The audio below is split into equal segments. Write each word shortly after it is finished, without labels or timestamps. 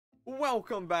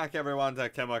Welcome back, everyone, to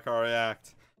Chemical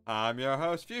React. I'm your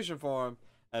host, Fusion Form,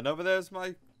 and over there's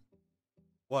my...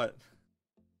 What?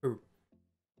 Who?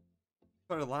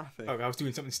 Started laughing. Oh, I was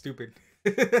doing something stupid.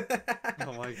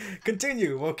 Oh my...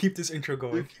 Continue. We'll keep this intro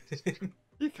going.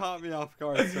 You caught me off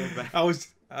guard so bad. I was,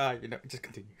 just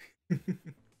continue.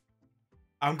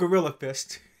 I'm Gorilla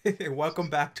Fist. Welcome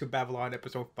back to Babylon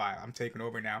Episode 5. I'm taking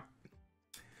over now.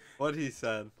 What he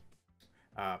said.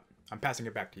 I'm passing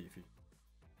it back to you, Fusion.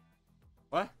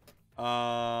 What?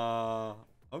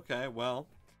 Okay, well.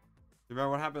 You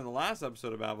remember what happened in the last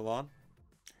episode of Babylon?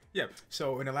 Yeah,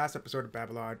 so in the last episode of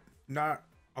Babylon, not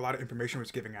a lot of information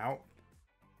was given out,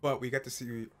 but we got to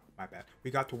see,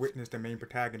 we got to witness the main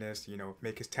protagonist,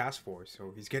 make his task force.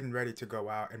 So he's getting ready to go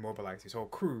out and mobilize his whole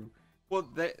crew. Well,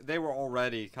 they were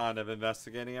already kind of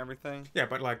investigating everything. Yeah,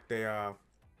 but like they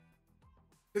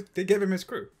gave him his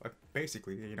crew, like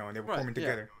basically, and they were forming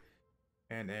together.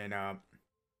 And then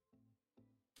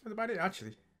that's about it,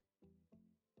 actually.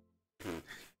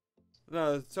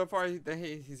 No, so far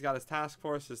he's got his task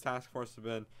force. His task force has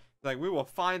been like, we will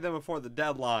find them before the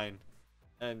deadline,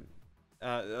 and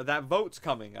that vote's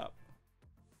coming up.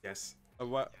 Yes.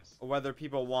 Whether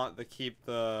people want to keep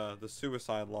the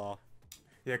suicide law.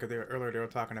 Yeah, because earlier they were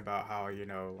talking about how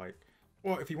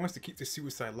well, if he wants to keep the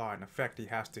suicide law in effect, he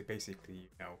has to basically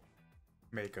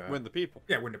win the people.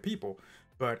 Yeah, win the people.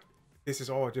 But this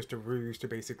is all just a ruse to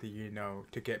basically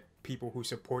to get people who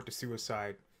support the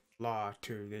suicide law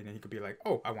to, then he could be like,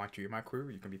 oh, I want you in my crew,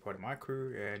 you can be part of my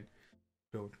crew, and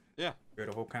build a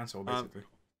whole council basically.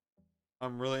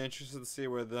 I'm really interested to see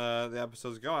where the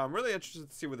episodes go. I'm really interested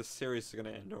to see where the series is going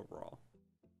to end overall.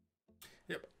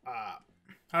 Yep. I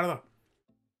don't know.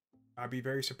 I'd be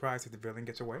very surprised if the villain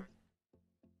gets away.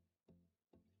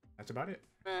 That's about it.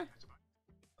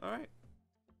 Alright.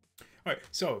 Alright,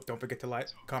 so don't forget to like,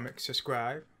 comment,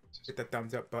 subscribe, hit that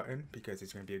thumbs up button because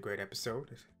it's going to be a great episode.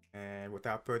 And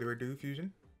without further ado,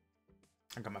 Fusion,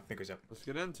 I got my fingers up. Let's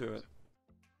get into it.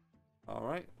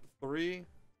 Alright. 3,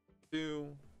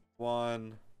 2,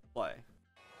 1, play.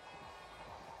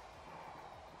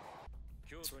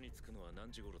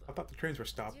 I thought the trains were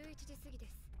stopped.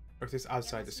 Or is this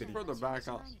outside the city? Further back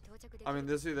on. I mean,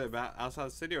 this is either outside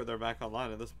the city or they're back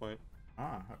online at this point.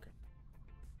 Ah, okay.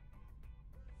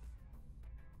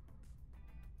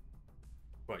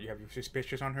 What, you have your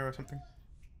suspicious on her or something?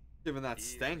 Given that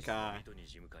stank eye.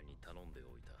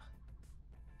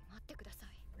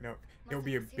 It would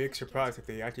be a big surprise if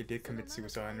they actually did commit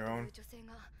suicide on their own.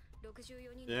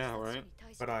 Yeah, right?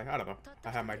 But I don't know. I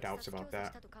have my doubts about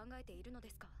that.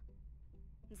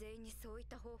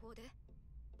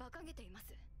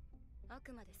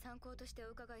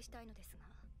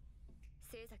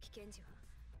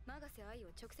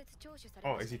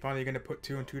 Oh, is he finally going to put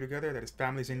 2 and 2 together that his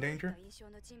family's in danger?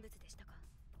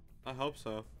 I hope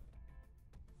so.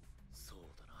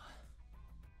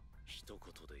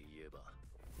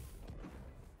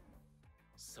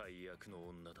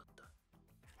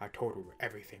 I told her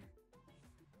everything.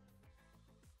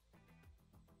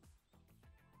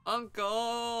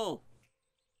 Uncle!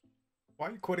 Why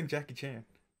are you quoting Jackie Chan?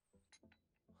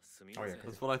 Oh yeah,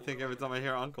 that's what I think every time I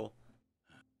hear Uncle.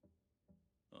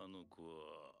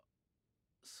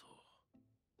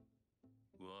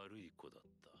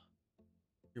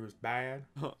 He was bad.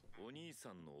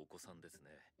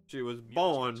 She was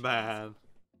born bad.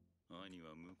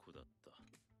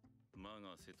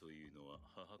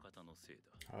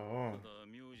 Oh.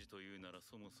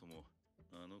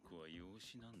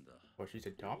 Well, she's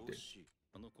adopted.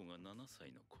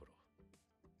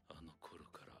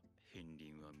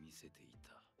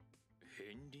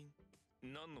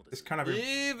 It's kind of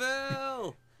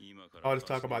evil. Oh, let's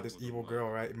talk about this evil girl,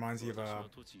 right? It reminds you of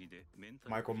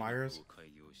Michael Myers.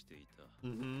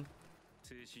 Mm-hmm.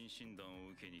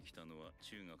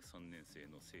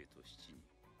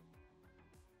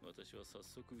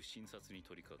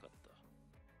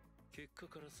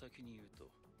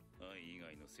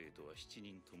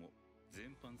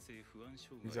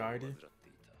 Anxiety.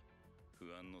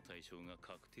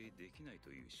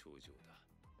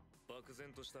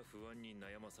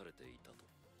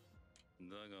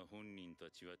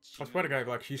 I swear to God,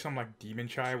 like she's some demon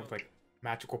child with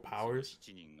magical powers.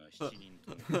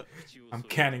 I'm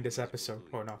canning this episode,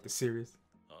 or not the series.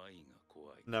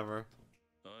 Never.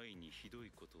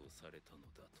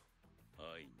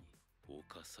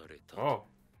 Oh.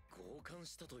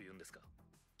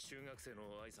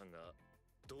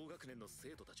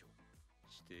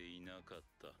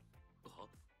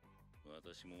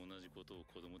 私も同じことを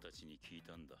子供たちに聞い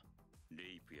たんだ。レ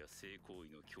イプや性行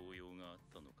為の強要があっ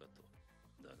たのかと。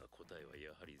だが答えはや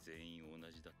はり全員同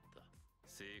じだった。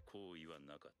性行為は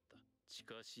なかった。近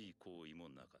しい行為も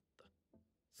なかった。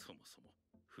そもそも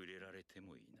触れられて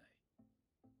もいない。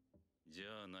じ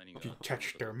ゃあ何が You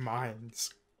touched their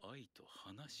minds. 愛と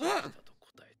話をしたと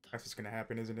答えた。 That's what's gonna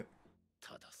happen, isn't it?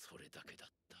 ただそれだけだっ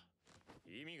た。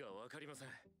意味がわかりません。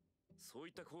そう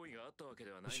いった行為があったわけ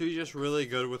ではない。 Is she just really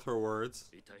good with her words?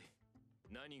 一体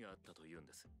何があったと言うん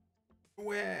です。 Well,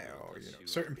 you know,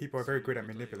 certain people are very good at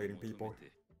manipulating people.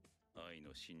 愛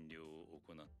の診療を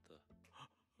行った。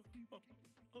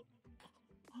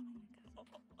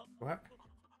 What?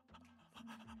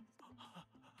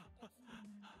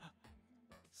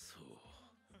 そう、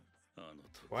あの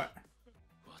時 What?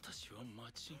 私は間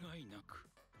違いなく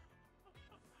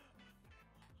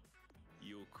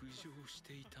浴場し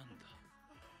ていたんだ。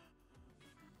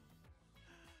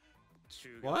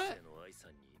中学生の愛さ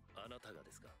んにあなたが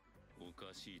ですか。お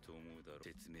かしいと思うだろう。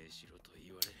説明しろと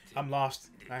言われて。 I'm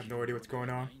lost. I have no idea what's going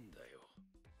on.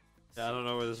 Yeah, I don't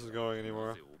know where this is going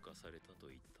anymore. 犯されたと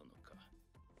言ったのか。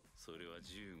それは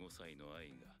15歳の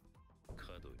愛が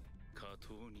過度に過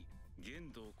当に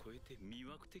限度を超えて魅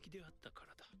惑的であったか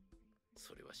らだ。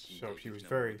それは So she was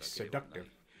very seductive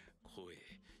声、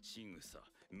仕草、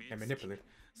 and manipulative.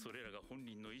 それらが本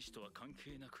人の意思とは関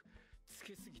係なく、つ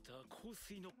けすぎた香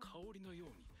水の香りのよ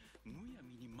うにむや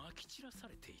みに撒き散らさ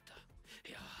れていた。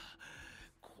いや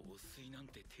ー、香水なん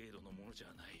て程度のものじゃ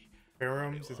ない。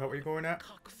 Pheromones, is that what you're going at?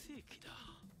 覚醒器だ。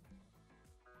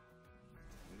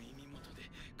耳元で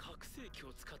覚醒器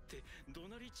を使って怒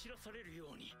鳴り散らされる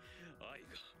ように愛が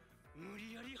無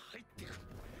理やり入ってくる。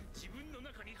自分の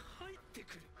中に入って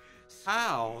くる。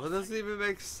 How? It doesn't even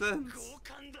make sense. 強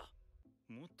姦だ。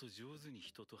もっと上手に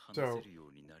人と話せるよ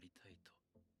うになりたい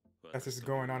と。 As this is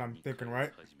going on, I'm thinking,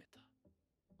 right?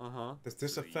 Uh-huh. Does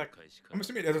this affect? I'm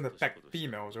assuming it doesn't affect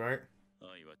females, right?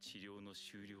 愛は治療の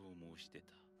終了を申し出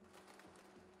た。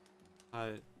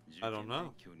 I don't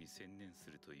know. 受験勉強に専念す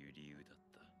るという理由だっ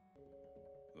た。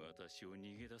私を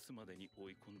逃げ出すまでに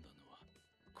追い込んだのは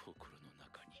心の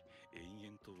中に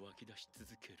延々と湧き出し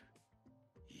続ける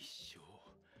一生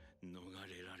逃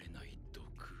れられない毒。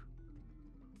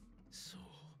そう、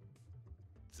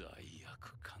罪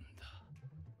悪感だ。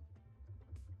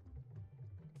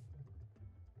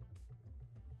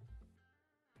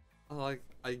 Like,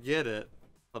 I get it,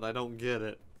 but I don't get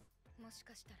it. もし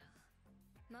かしたら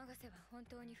マガセは本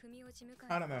当に文雄事務 I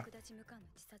官 don't の know. 福田事務官の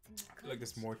自殺に I feel like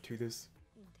there's more to this.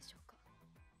 のでしょうか。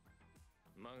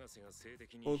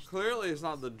 Well, clearly it's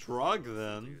not the drug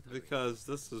then, because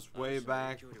this is way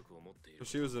back when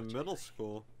she was in middle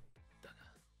school.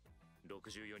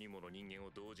 64人もの人間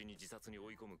を同時に自殺に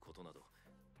追い込むことなど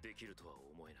できるとは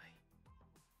思えない。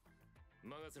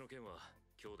マガセの件は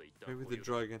今日で一旦 Maybe the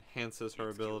drug enhances her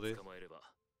ability. 捕まえれば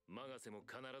マガセも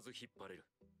必ず引っ張れる。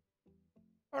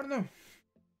 I don't know.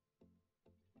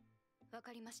 わ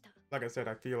かりました。 Like I said,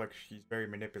 I feel like she's very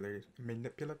manipulative.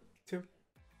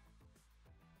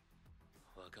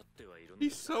 分かってはいるんだ。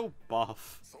 He's so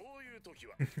buff. そういう時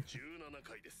は17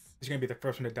回です。 She's gonna be the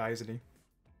first one to die, isn't he?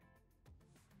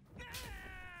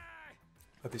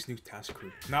 Of this new task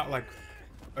crew. Not like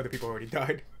other people already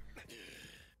died.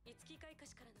 五木開花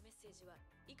氏からのメッセージは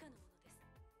以下のもので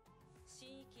す。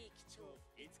新域機長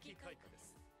五木開花で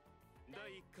す。第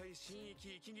1回新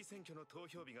域域議選挙の投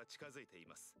票日が近づいてい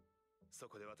ます。そ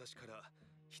こで私から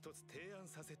一つ提案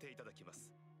させていただきま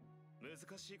す。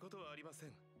難しいことはありませ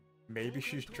ん。 Maybe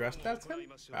she's dressed as him?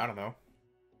 I don't know.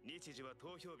 日時は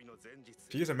投票日の前日。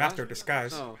 She is a master of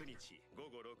disguise. Oh. 9日午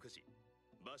後6時。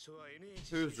場所は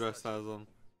Who's dressed as him?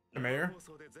 The mayor? 放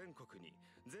送で全国に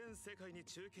全世界に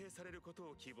中継されること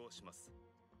を希望します。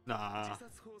 Nah.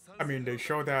 I mean, they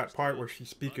show that part where she's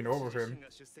speaking over him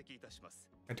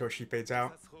until she fades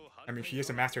out. I mean, she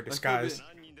is a master of disguise.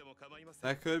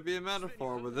 That could be a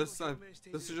metaphor, but this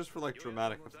is just for like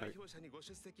dramatic effect.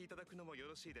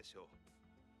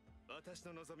 私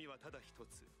の望みはただ一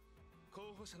つ。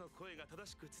候補者の声が正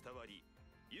しく伝わり、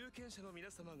有権者の皆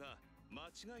様が間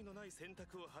違いのない選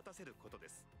択を果たせることで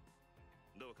す。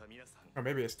どうか皆さん。 Or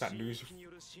maybe it's that news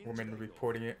woman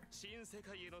reporting it. 新世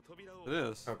界への扉を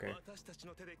It is. Okay. 私たち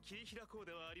の手で切り開こう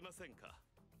ではありませんか。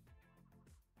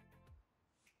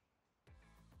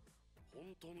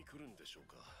本当に来るんでしょう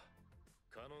か。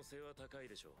可能性は高い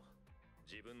でしょう。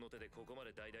自分の手でここま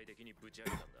で大々的にぶち上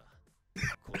げたんだ。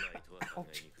来ないとは考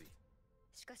えにくい。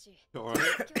しかし Alright.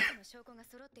 凶器の証拠が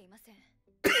揃っていません。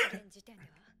現時点では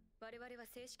我々は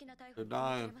正式な逮捕 They're に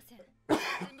は dying. でません。で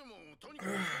もとにか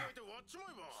く捕まえて割っちま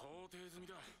えば。想定済み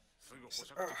だ。すぐ保釈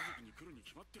手続きに来るに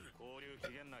決まってる。交流期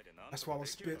限内で何 I swallow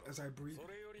spit as I breathe. そ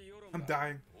れより世論 I'm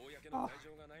dying. 公の会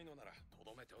場がないのならと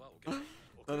どめてはおけない。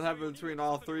 That happened between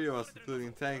all three of us,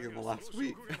 including Tank in the last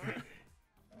week.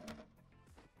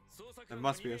 It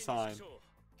must be a sign.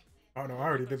 Oh no, I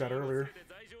already did that earlier.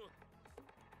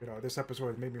 You know, this episode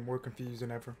has made me more confused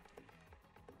than ever.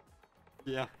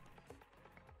 Yeah.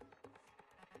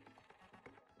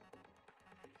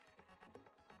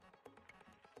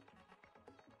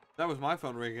 That was my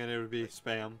phone ringing, it would be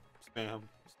spam, spam,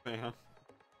 spam.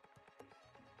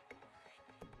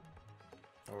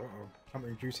 Oh,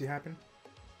 something juicy happened?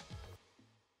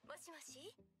 もしも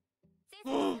し先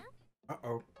生さん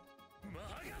Uh-oh.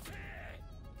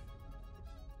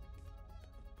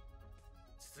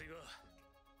 筒井は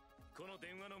この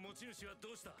電話の持ち主は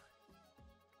どうした？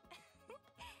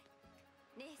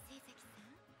ねえ聖崎さん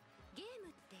ゲー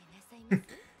ムってなさいます？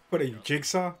 What are you,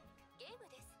 Jigsaw? ゲーム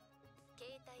です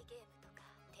携帯ゲームとか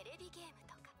テレビゲーム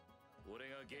とか俺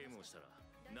がゲームをしたら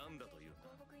何だというの？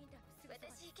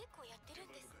私結構やってる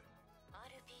んです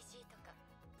RPG とか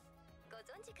ご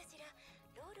存知かしら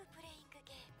ロールプレイング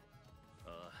ゲー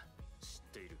ムああ、知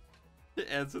っている。 He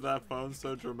answered that phone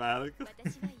so dramatic.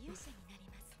 私は勇者になり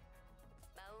ます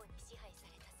魔王に支配さ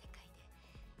れた世界で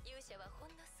勇者はほ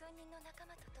んの数人の仲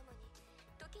間と共に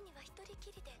時には一人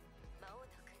きりで魔王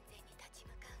の軍勢に立ち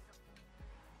向かうの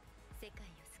世界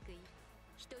を救い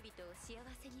人々を幸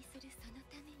せにするその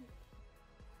ために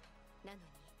なのに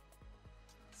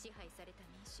支配された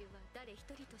民衆は誰一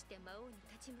人として魔王に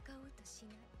立ち向かおうとし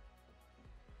ない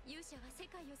勇者は世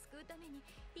界を救うために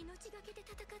命がけで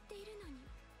戦っているのに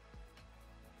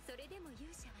それでも勇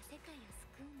者は世界を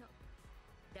救うの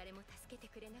誰も助けて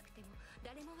くれなくても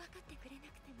誰も分かってくれな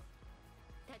くても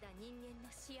ただ人間の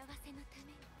幸せのた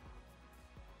めに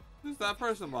Who's that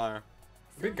person, Meyer?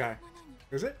 Big guy.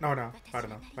 Is it? No, no. I don't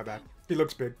know. My bad. He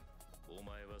looks big. お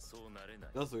前はそうなれない。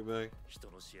 Does look big. 人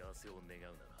の幸せを願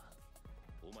うなら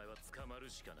お前は捕まる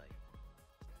しかない。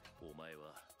お前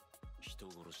は人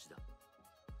殺しだ。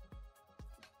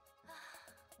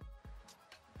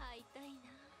会いたいな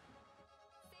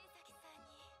聖崎さん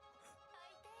に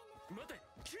会いたいな待て、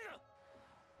キラ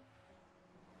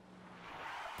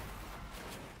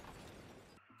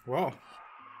Well,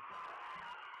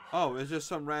 Oh, it's just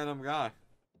some random guy.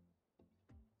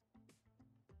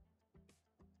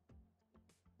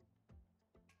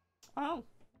 Oh,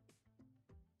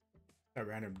 a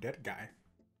random dead guy.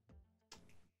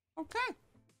 okay.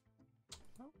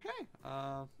 Okay.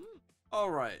 All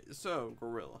right. So,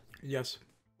 Gorilla. Yes.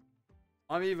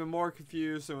 I'm even more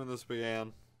confused than when this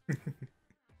began.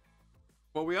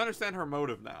 But we understand her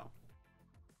motive now.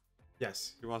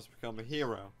 Yes. She wants to become a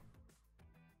hero.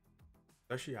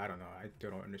 Does she? I don't know. I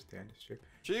still don't understand this shit.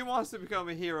 She wants to become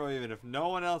a hero even if no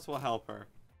one else will help her.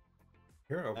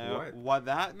 Hero of what? What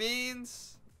that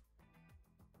means?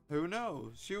 Who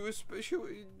knows? You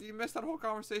missed that whole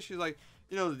conversation. She's like,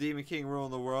 you know, the Demon King ruling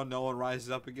the world. No one rises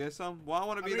up against him. Well, I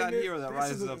want to be that hero that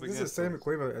rises up against him. This is the same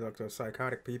equivalent of like the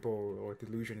psychotic people or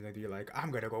delusion that you're like,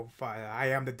 I'm gonna go fight.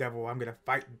 I am the devil. I'm gonna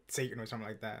fight Satan or something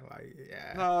like that. Like,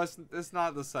 yeah. No, it's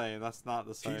not the same. That's not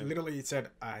the same. She literally said,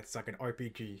 it's like an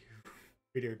RPG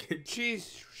video game.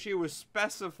 She was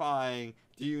specifying,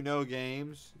 do you know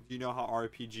games? Do you know how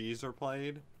RPGs are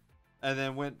played? And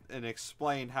then went and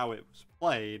explained how it was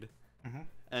played.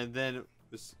 And then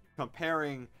was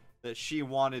comparing that she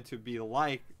wanted to be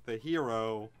like the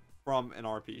hero from an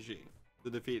RPG to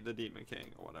defeat the Demon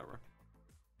King or whatever.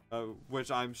 Which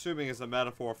I'm assuming is a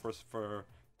metaphor for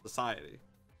society.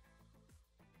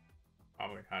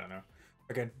 Probably, I don't know.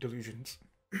 Again, delusions.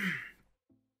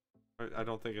 I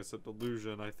don't think it's a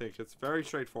delusion. I think it's very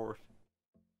straightforward.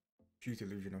 She's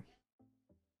delusional.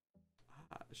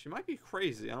 She might be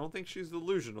crazy. I don't think she's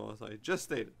delusional, as I just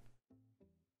stated.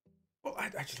 Well, I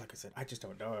just, like I said, I just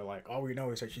don't know. Like, all we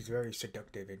know is that she's very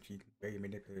seductive and she's very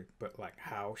manipulative. But, like,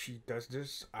 how she does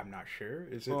this, I'm not sure.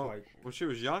 Is it, like... When she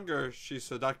was younger, she's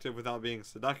seductive without being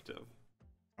seductive.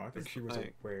 I think she was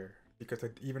aware. Because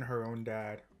even her own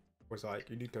dad was like,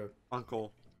 you need to...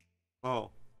 Uncle.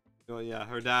 Oh. Well, yeah,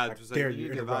 her dad was like, you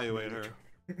need to evaluate her.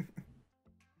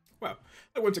 Well,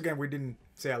 once again, we didn't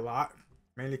say a lot.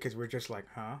 Mainly because we're just like,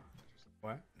 huh?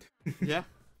 What? Yeah,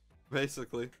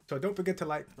 basically. So don't forget to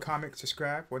like, comment,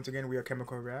 subscribe. Once again, we are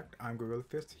Chemical React. I'm Gorilla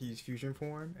Fist. He's Fusion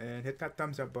Form. And hit that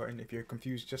thumbs up button if you're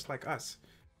confused just like us.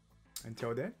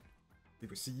 Until then, we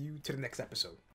will see you to the next episode.